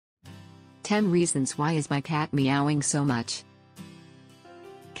10 reasons why is my cat meowing so much.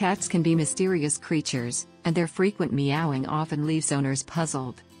 Cats can be mysterious creatures, and their frequent meowing often leaves owners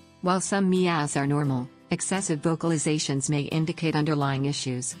puzzled. While some meows are normal, excessive vocalizations may indicate underlying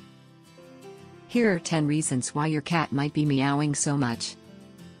issues. Here are 10 reasons why your cat might be meowing so much.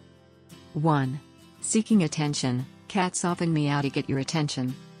 1. Seeking attention. Cats often meow to get your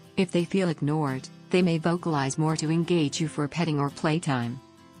attention. If they feel ignored, they may vocalize more to engage you for petting or playtime.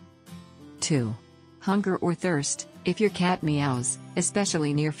 2. Hunger or thirst. If your cat meows,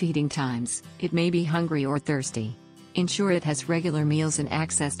 especially near feeding times, it may be hungry or thirsty. Ensure it has regular meals and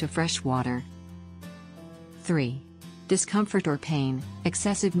access to fresh water. 3. Discomfort or pain.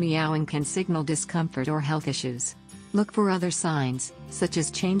 Excessive meowing can signal discomfort or health issues. Look for other signs, such as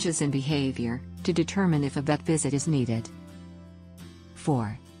changes in behavior, to determine if a vet visit is needed.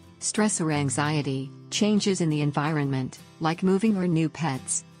 4. Stress or anxiety. Changes in the environment, like moving or new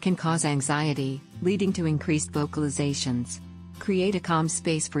pets, can cause anxiety, leading to increased vocalizations. Create a calm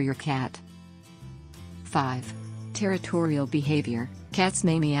space for your cat. 5. Territorial behavior. Cats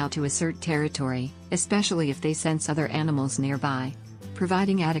may meow to assert territory, especially if they sense other animals nearby.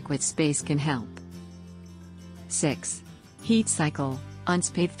 Providing adequate space can help. 6. Heat cycle.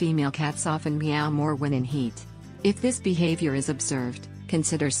 Unspayed female cats often meow more when in heat. If this behavior is observed,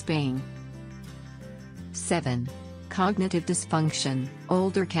 consider spaying. 7. Cognitive dysfunction.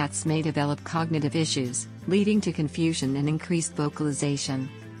 Older cats may develop cognitive issues, leading to confusion and increased vocalization.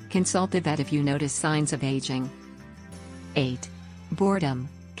 Consult the vet if you notice signs of aging. 8. Boredom.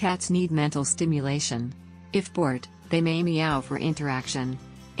 Cats need mental stimulation. If bored, they may meow for interaction.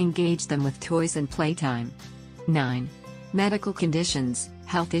 Engage them with toys and playtime. 9. Medical conditions.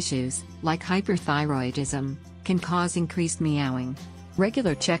 Health issues, like hyperthyroidism, can cause increased meowing.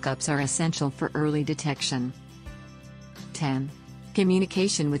 Regular checkups are essential for early detection. 10.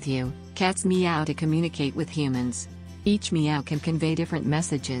 Communication with you. Cats meow to communicate with humans. Each meow can convey different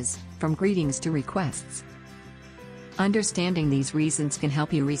messages, from greetings to requests. Understanding these reasons can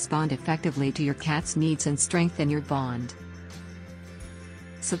help you respond effectively to your cat's needs and strengthen your bond.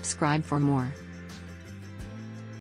 Subscribe for more.